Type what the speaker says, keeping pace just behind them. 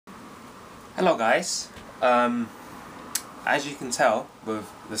Hello guys, as you can tell with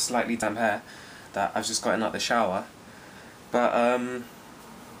the slightly damp hair that I've just gotten out the shower, but I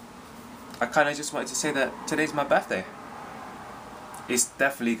kind of just wanted to say that today's my birthday. It's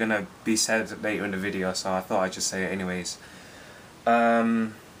definitely gonna be said later in the video, so I thought I'd just say it anyways.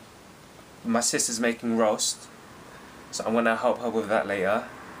 My sister's making roast, so I'm gonna help her with that later.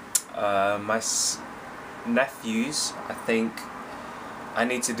 My nephews, I think I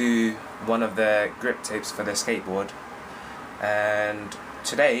need to do one of their grip tapes for their skateboard, and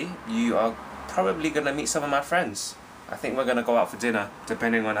today you are probably gonna meet some of my friends. I think we're gonna go out for dinner,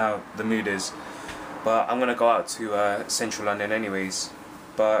 depending on how the mood is, but I'm gonna go out to central London anyways.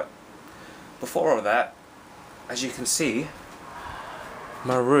 But before all that, as you can see,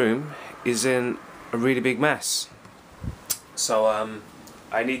 my room is in a really big mess, so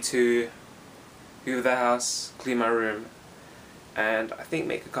I need to hoover the house, clean my room, and I think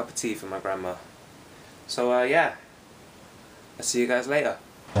make a cup of tea for my grandma. So yeah, I'll see you guys later.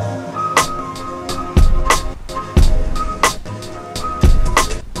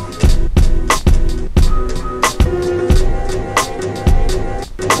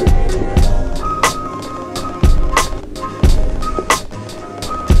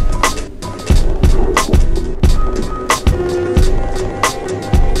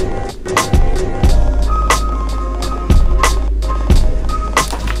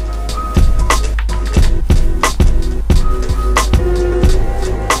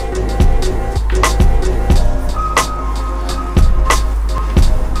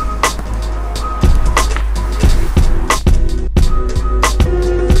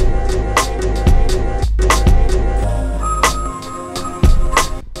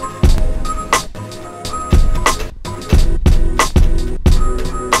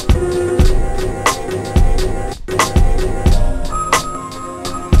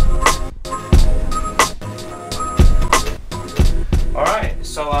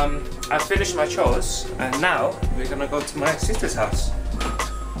 So I finished my chores, and now we're gonna go to my sister's house.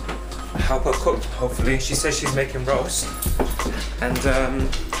 Help her cook, hopefully. She says she's making roast, and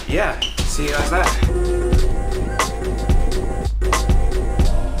yeah, see you guys there.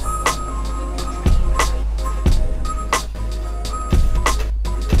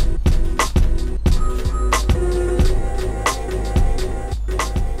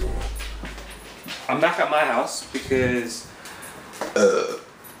 I'm back at my house because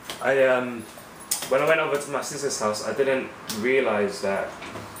when I went over to my sister's house, I didn't realise that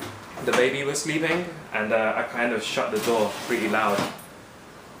the baby was sleeping, and I kind of shut the door pretty loud.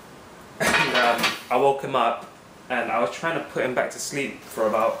 And I woke him up, and I was trying to put him back to sleep for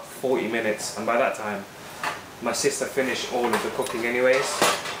about 40 minutes, and by that time my sister finished all of the cooking anyways.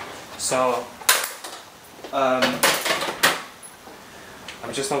 So I'm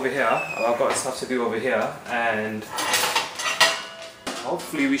just over here. I've got stuff to do over here, and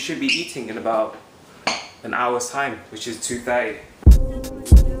hopefully we should be eating in about an hour's time, which is 2:30.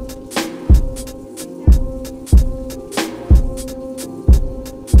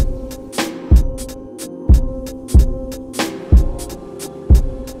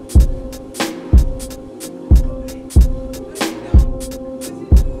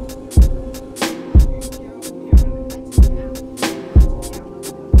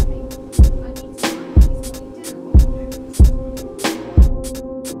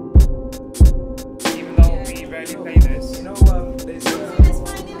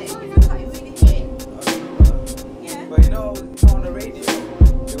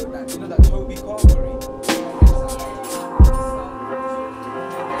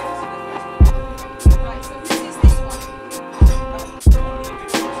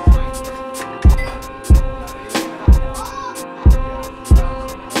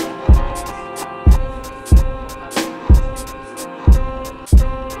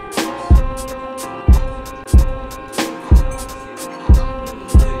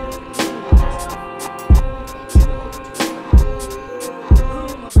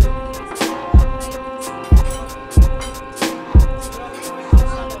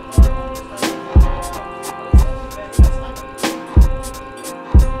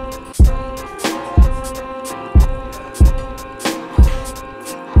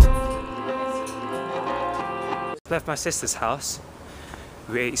 Left my sister's house.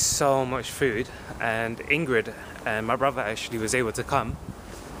 We ate so much food, and Ingrid and my brother actually was able to come,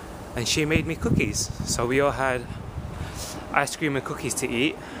 and she made me cookies. So we all had ice cream and cookies to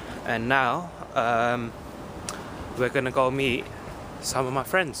eat, and now we're gonna go meet some of my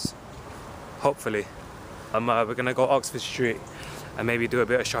friends, hopefully. We're gonna go Oxford Street and maybe do a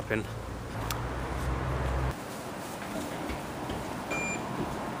bit of shopping.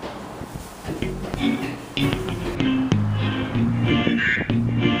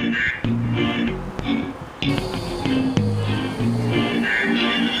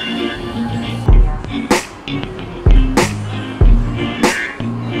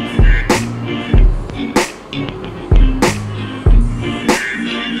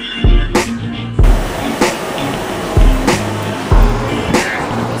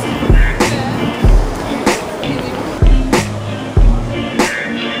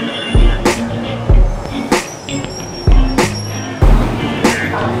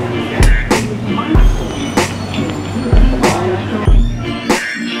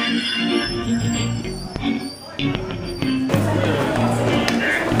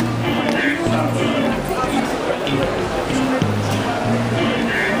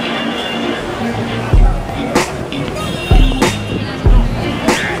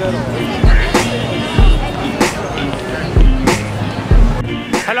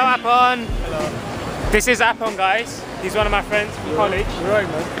 Hello Apon! Hello. This is Apon, guys. He's one of my friends from college. Right,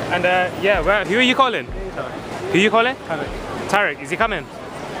 man. And yeah, who are you calling? Who are you calling? Tarek. Tarek, is he coming?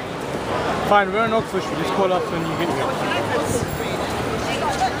 Fine, we're in Oxford. Just call us when you get here.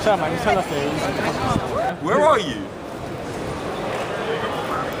 Sure, man, just tell us there. Where are you?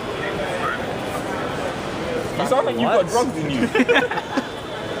 You sound like you've got drugs in you.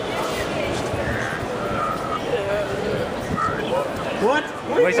 What?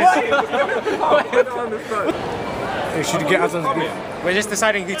 We're Should you get us on the beef? we're just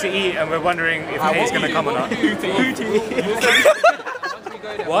deciding who to eat and we're wondering if Hayes going to come or not. Who to eat?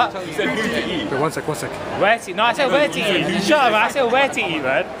 What? You said who to eat. Wait, one sec. Where to eat? No, I said where to eat. Shut up, I said where to eat,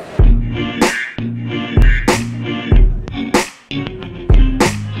 man.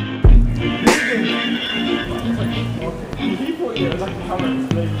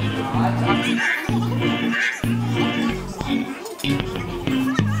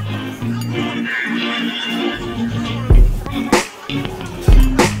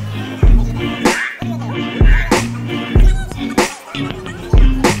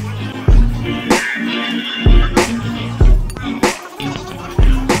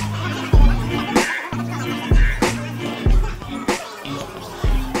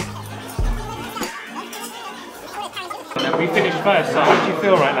 We finished first, so how do you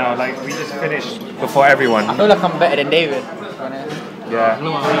feel right now? Like, we just finished before everyone. I feel like I'm better than David. Yeah.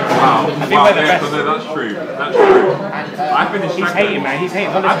 Wow. I think we're the best. No, that's true. That's true. I finished He's second. hating, man. He's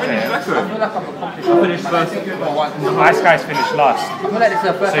hating. I finished second. I finished first. Nice guys finished last. I feel like this is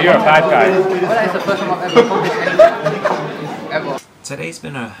the first So you're a bad guy. I feel like it's the first time I've ever accomplished anything. Ever. Today's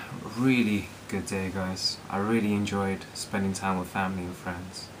been a really good day, guys. I really enjoyed spending time with family and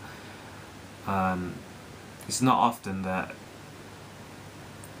friends. It's not often that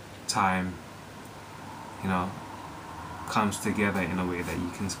time, you know, comes together in a way that you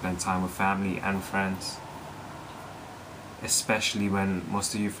can spend time with family and friends, especially when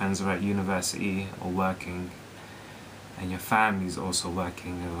most of your friends are at university or working and your family's also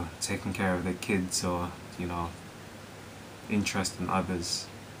working or taking care of their kids or, you know, interest in others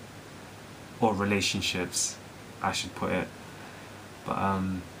or relationships, I should put it. But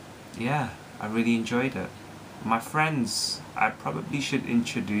yeah, I really enjoyed it. My friends, I probably should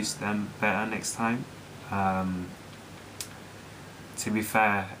introduce them better next time. To be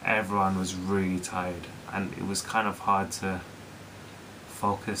fair, everyone was really tired and it was kind of hard to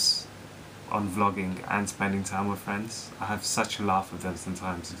focus on vlogging and spending time with friends. I have such a laugh with them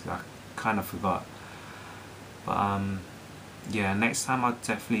sometimes, I kind of forgot. But yeah, next time I'll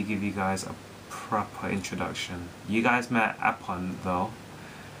definitely give you guys a proper introduction. You guys met Apon though,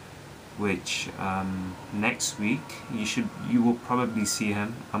 which next week you will probably see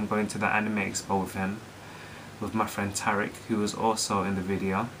him. I'm going to the anime expo with him, with my friend Tarek, who was also in the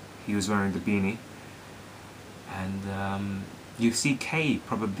video. He was wearing the beanie. And you see Kay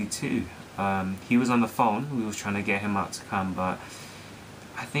probably too. He was on the phone, we were trying to get him out to come, but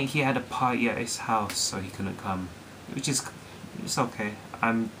I think he had a party at his house so he couldn't come, which is, it's okay.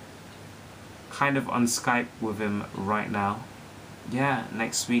 I'm kind of on Skype with him right now. Yeah,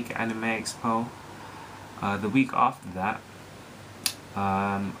 next week Anime Expo. The week after that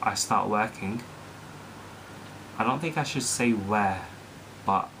I start working. I don't think I should say where,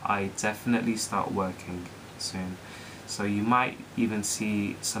 but I definitely start working soon. So you might even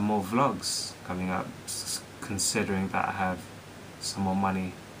see some more vlogs coming up, considering that I have some more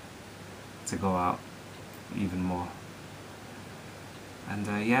money to go out even more. And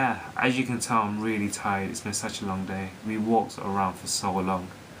yeah, as you can tell, I'm really tired. It's been such a long day. We walked around for so long.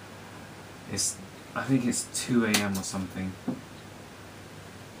 I think it's 2 AM or something.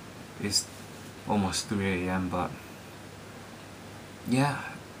 It's almost 3 AM, but yeah,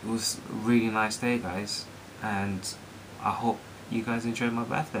 it was a really nice day, guys, and I hope you guys enjoyed my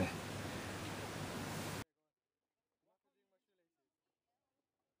birthday.